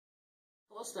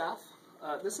Hello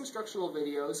staff, this instructional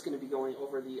video is going to be going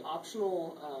over the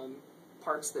optional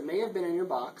parts that may have been in your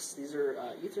box. These are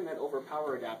Ethernet over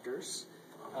power adapters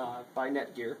by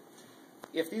Netgear.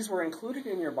 If these were included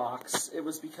in your box, it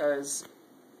was because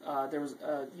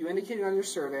you indicated on your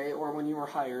survey or when you were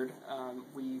hired,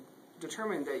 we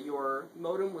determined that your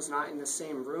modem was not in the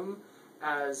same room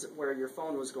as where your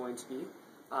phone was going to be,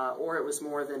 or it was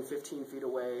more than 15 feet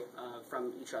away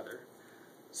from each other.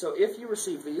 So if you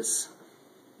receive these,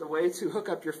 the way to hook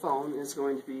up your phone is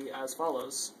going to be as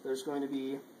follows. There's going to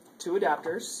be 2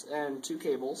 adapters and 2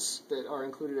 cables that are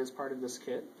included as part of this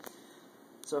kit.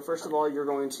 So first of all, you're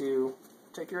going to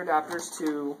take your adapters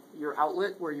to your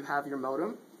outlet where you have your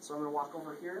modem. So I'm going to walk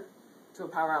over here to a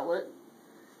power outlet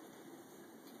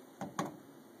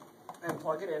and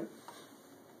plug it in.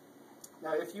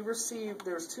 Now if you received,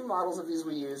 there's 2 models of these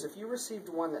we use. If you received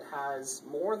one that has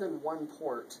more than 1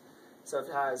 port, so if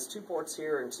it has 2 ports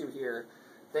here and 2 here,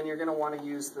 then you're going to want to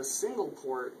use the single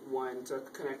port one to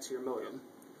connect to your modem.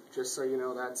 Just so you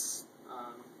know, that's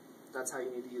how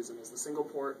you need to use them, is the single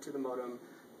port to the modem.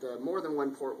 The more than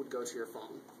 1 port would go to your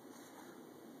phone.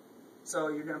 So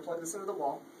you're going to plug this into the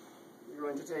wall. You're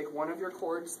going to take one of your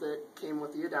cords that came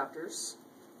with the adapters,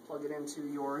 plug it into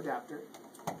your adapter.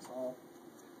 So I'll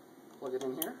plug it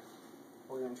in here,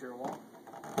 plug it into your wall.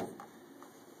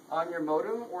 On your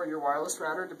modem or your wireless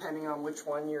router, depending on which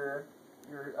one you're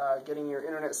getting your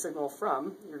internet signal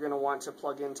from, you're going to want to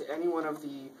plug into any one of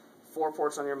the 4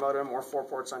 ports on your modem or 4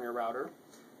 ports on your router.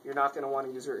 You're not going to want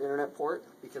to use your internet port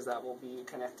because that will be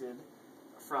connected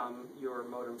from your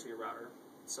modem to your router.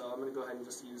 So I'm going to go ahead and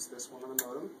just use this one on the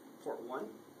modem, port 1.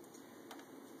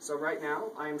 So right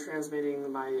now I am transmitting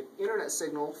my internet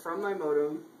signal from my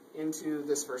modem into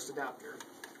this first adapter.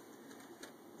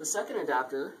 The second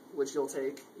adapter, which you're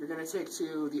going to take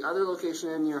to the other location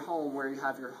in your home where you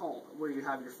have your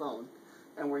phone,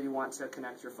 and where you want to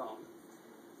connect your phone.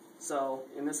 So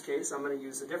in this case, I'm going to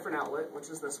use a different outlet, which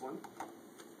is this one,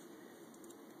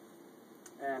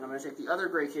 and I'm going to take the other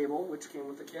gray cable, which came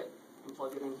with the kit, and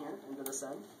plug it in here into this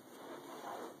end,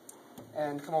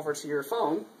 and come over to your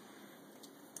phone,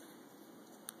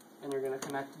 and you're going to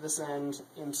connect this end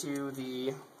into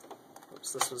the.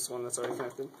 Oops, this was one that's already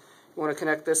connected. You want to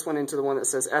connect this one into the one that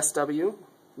says SW,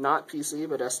 not PC,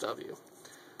 but SW.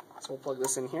 So we'll plug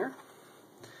this in here.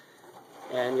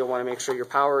 And you'll want to make sure your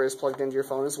power is plugged into your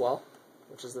phone as well,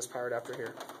 which is this power adapter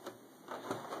here.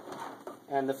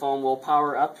 And the phone will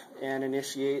power up and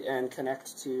initiate and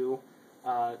connect to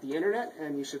the internet,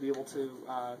 and you should be able to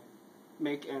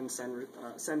make and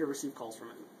send or receive calls from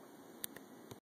it.